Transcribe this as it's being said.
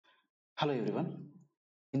Hello everyone.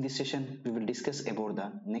 In this session, we will discuss about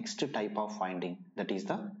the next type of winding, that is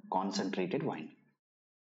the concentrated winding.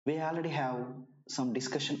 We already have some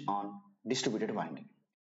discussion on distributed winding.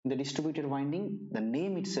 In the distributed winding, the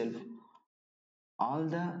name itself, all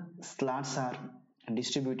the slots are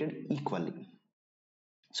distributed equally.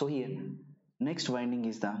 So here, next winding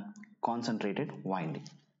is the concentrated winding.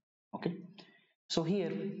 Okay. So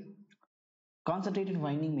here, concentrated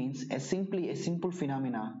winding means a simple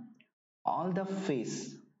phenomena. All the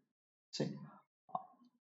phase, say,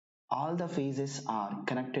 all the phases are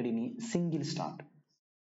connected in a single slot.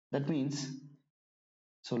 That means,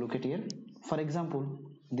 so look at here. For example,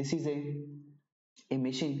 this is a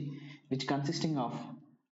machine which consisting of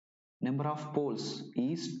number of poles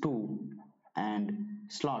is 2 and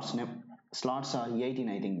slots slots are 18.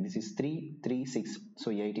 I think this is 3 3 6,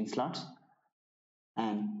 so 18 slots,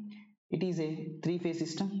 and it is a three phase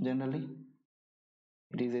system. Generally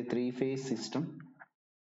it is a three phase system.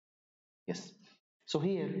 Yes. So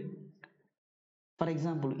here, for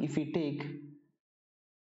example, if we take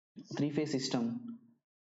three phase system,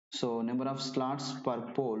 so number of slots per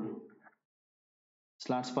pole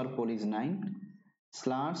is 9.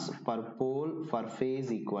 Slots per pole for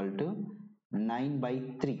phase equal to 9 by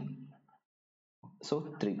 3.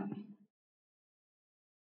 So 3.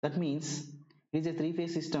 That means it is a three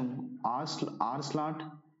phase system. R slot,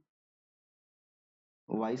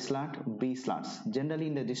 Y slot, B slots. Generally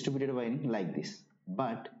in the distributed winding like this.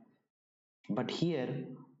 But here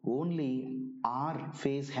only R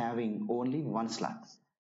phase having only one slot.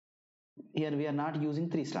 Here we are not using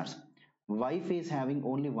three slots. Y phase having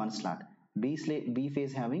only one slot. B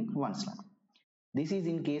phase having one slot. This is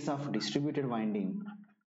in case of distributed winding,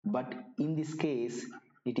 but in this case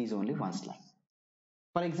it is only one slot.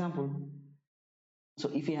 For example,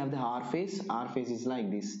 so if you have the R phase is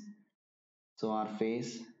like this. So R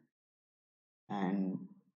phase, and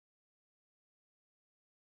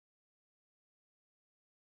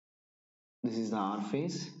this is the R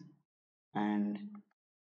phase, and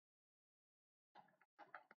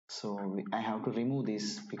so I have to remove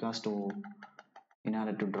this because to in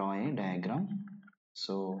order to draw a diagram.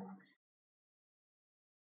 So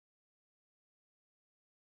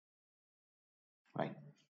right.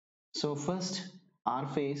 So first R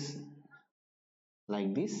phase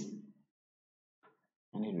like this,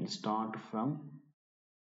 and it will start from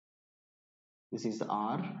this is the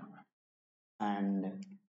R, and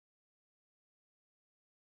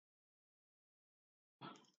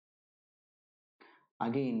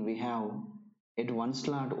again we have at one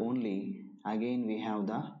slot only, again we have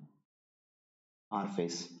the R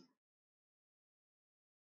phase,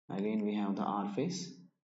 again we have the R phase.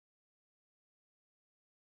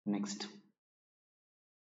 Next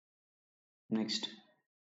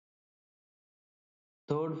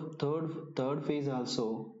third phase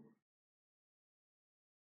also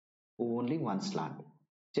only one slot,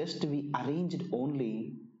 just we arranged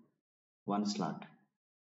only one slot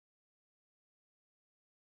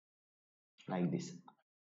like this.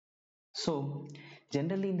 So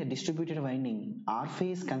generally in the distributed winding, R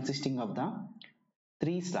phase consisting of the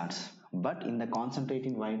three slots, but in the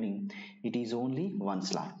concentrating winding it is only one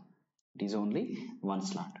slot. It is only one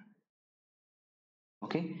slot.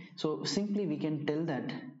 Okay, so simply we can tell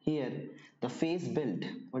that here the phase belt.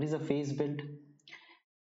 What is the phase belt?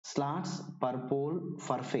 Slots per pole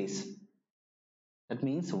for phase. That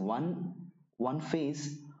means one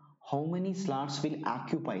phase, how many slots will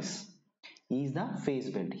occupies is the phase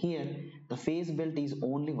belt. Here the phase belt is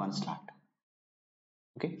only one slot.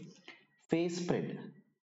 Okay. Phase spread.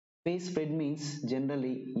 Phase spread means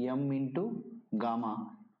generally m into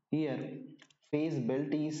gamma. Here phase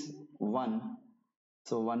belt is 1,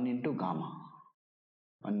 so 1 into gamma.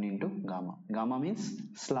 1 into gamma. Gamma means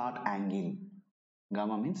slot angle.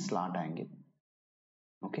 Gamma means slot angle.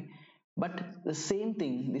 Okay. But the same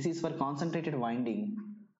thing, this is for concentrated winding.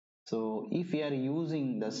 So if we are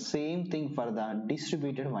using the same thing for the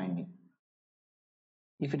distributed winding,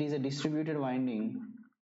 if it is a distributed winding,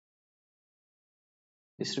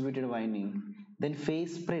 then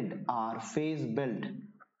phase spread or phase belt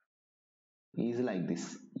is like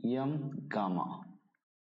this, m gamma,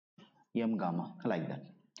 like that.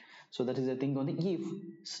 So that is the thing on the, if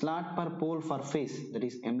slot per pole for phase, that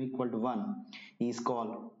is m equal to 1, is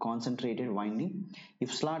called concentrated winding.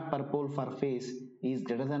 If slot per pole for phase is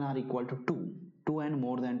greater than or equal to 2 and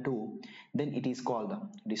more than 2, then it is called the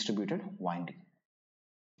distributed winding.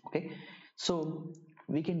 Okay, so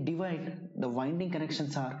we can divide the winding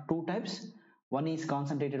connections are two types. One is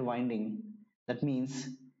concentrated winding, that means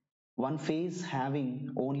one phase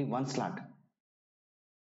having only one slot.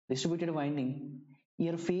 Distributed winding,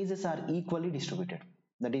 Here phases are equally distributed.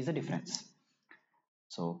 That is the difference.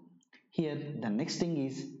 So here the next thing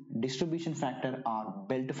is distribution factor or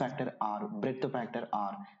belt factor or breadth factor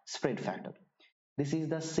or spread factor. This is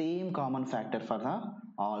the same common factor for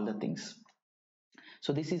all the things.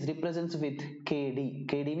 So this is represents with KD.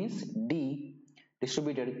 KD means D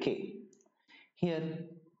distributed K. Here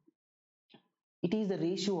it is the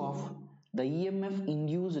ratio of the EMF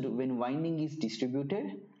induced when winding is distributed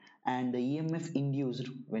and the EMF induced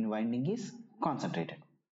when winding is concentrated.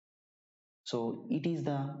 So it is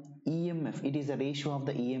the EMF, it is the ratio of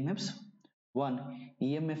the EMFs. One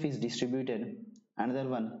EMF is distributed, another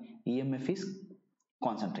one EMF is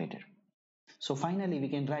concentrated. So finally we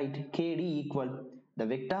can write KD equal the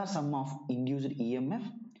vector sum of induced EMF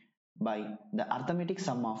by the arithmetic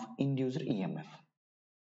sum of induced EMF.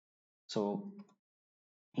 So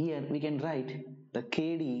here we can write the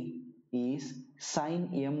KD is sine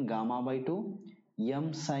m gamma by 2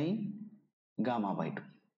 m sine gamma by 2.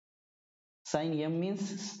 Sine m means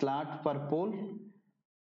slot per pole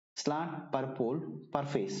per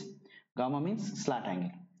phase. Gamma means slat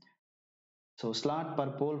angle. So slot per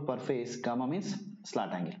pole per phase, gamma means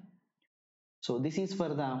slat angle. So this is for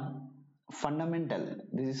the fundamental.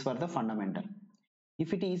 This is for the fundamental.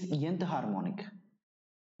 If it is nth harmonic,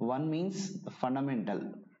 one means fundamental.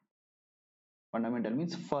 Fundamental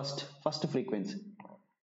means first frequency.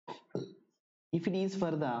 If it is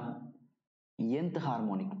for the nth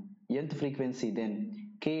harmonic, nth frequency, then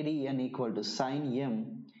kdn equal to sine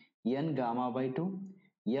m n gamma by 2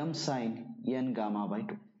 m sine n gamma by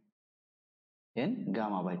 2 n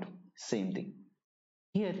gamma by 2 same thing.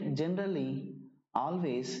 Here generally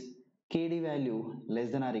always kd value less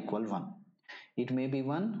than or equal 1. It may be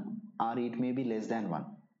 1 or it may be less than 1.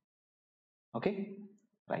 Okay,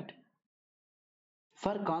 right.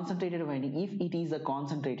 For concentrated winding, if it is a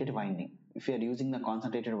concentrated winding, if you are using the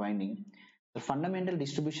concentrated winding, the fundamental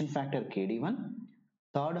distribution factor kd1,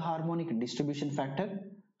 third harmonic distribution factor,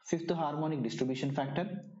 fifth harmonic distribution factor,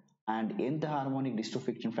 and nth harmonic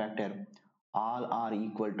distribution factor all are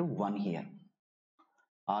equal to 1 here.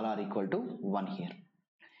 All are equal to 1 here.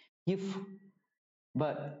 If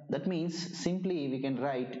but that means simply we can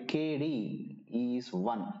write kd is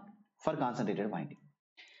 1 for concentrated winding.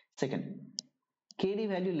 Second, kd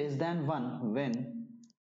value less than 1 when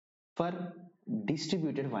for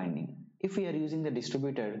distributed winding. If we are using the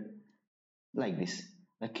distributed like this,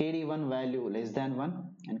 the kd1 value less than 1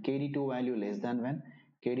 and kd2 value less than 1,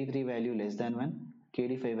 kd3 value less than 1,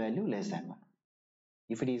 kd5 value less than 1.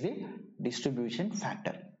 If it is a distribution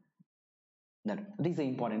factor, that is the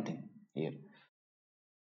important thing here.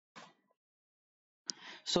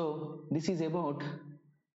 So this is about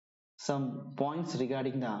some points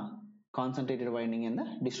regarding the concentrated winding and the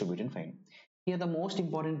distributed winding. Here the most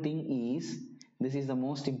important thing is, this is the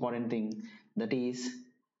most important thing, that is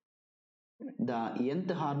the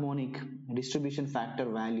nth harmonic distribution factor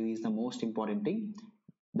value is the most important thing,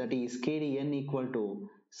 that is kdn equal to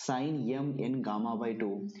sine m n gamma by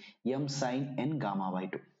 2 m sine n gamma by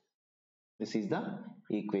 2. This is the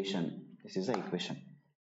equation. This is the equation.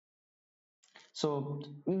 So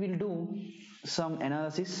we will do some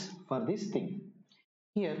analysis for this thing.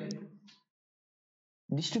 Here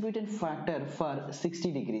distributed factor for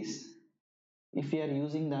 60 degrees, if we are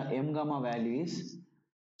using the m gamma value is,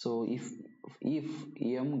 so if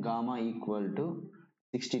m gamma equal to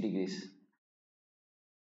 60 degrees,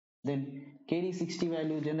 then kd 60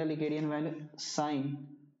 value, generally kdn value sine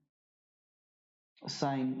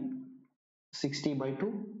 60 by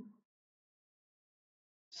 2,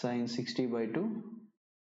 sine 60 by 2,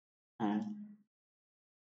 and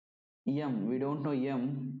m we don't know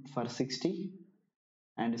m for 60,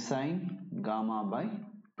 and sine gamma by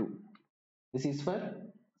 2. This is for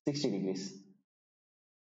 60 degrees.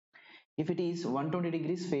 If it is 120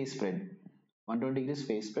 degrees phase spread, 120 degrees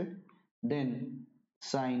phase spread, then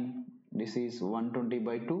sine, this is 120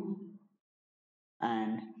 by 2,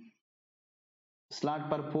 and slot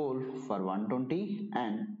per pole for 120,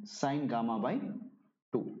 and sine gamma by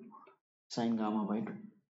 2, sine gamma by 2.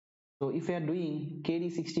 So if we are doing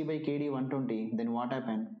kd 60 by kd 120, then what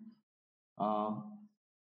happened?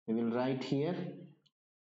 We will write here.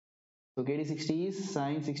 So kd 60 is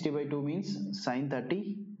sine 60 by 2 means sine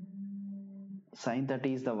 30. Sine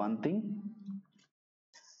 30 is the one thing,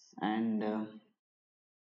 and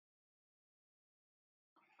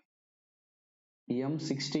m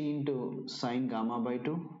 60 into sine gamma by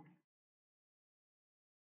 2,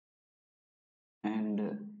 and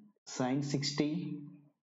sine 60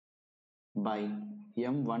 by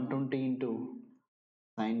m 120 into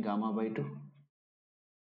sine gamma by 2.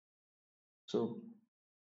 So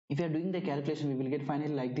If you are doing the calculation, we will get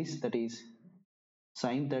finally like this, that is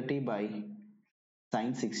sine 30 by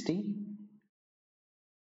sine 60,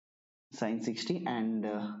 sine 60, and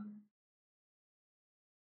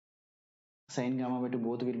sine gamma by 2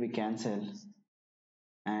 both will be cancelled,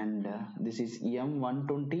 and this is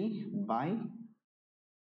m120 by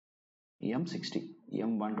m60,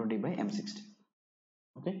 m120 by m60.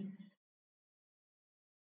 Okay,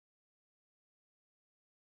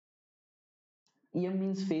 m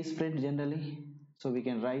means phase spread generally, so we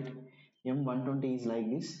can write m120 is like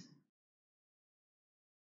this,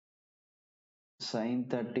 sine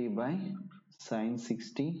 30 by sine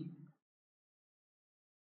 60.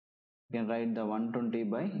 You can write the 120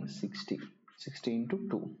 by 60, 60 into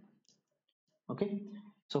 2. Okay,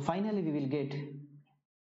 so finally we will get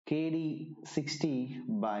kd 60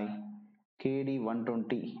 by kd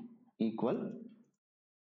 120 equal,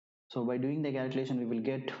 so by doing the calculation we will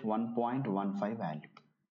get 1.15 value,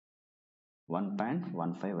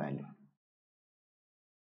 1.15 value.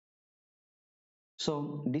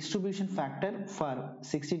 So distribution factor for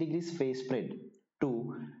 60 degrees phase spread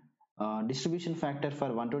to distribution factor for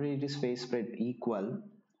 120 degrees phase spread equal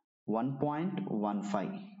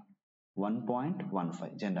 1.15,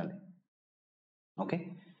 1.15 generally.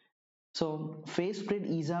 Okay, so phase spread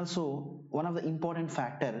is also one of the important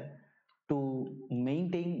factor to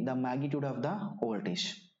maintain the magnitude of the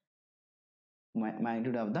voltage,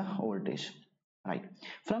 magnitude of the voltage, right?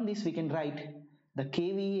 From this we can write the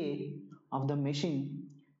kVA of the machine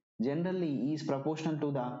generally is proportional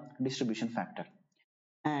to the distribution factor,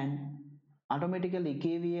 and automatically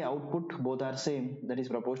kVA output both are same, that is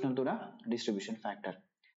proportional to the distribution factor,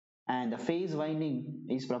 and the phase winding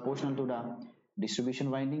is proportional to the distribution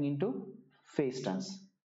winding into phase turns,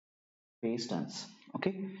 phase turns.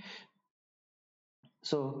 Okay,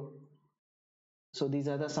 so these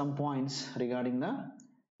are the some points regarding the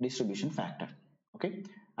distribution factor. Okay,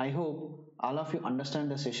 I hope all of you understand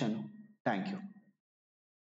the session. Thank you.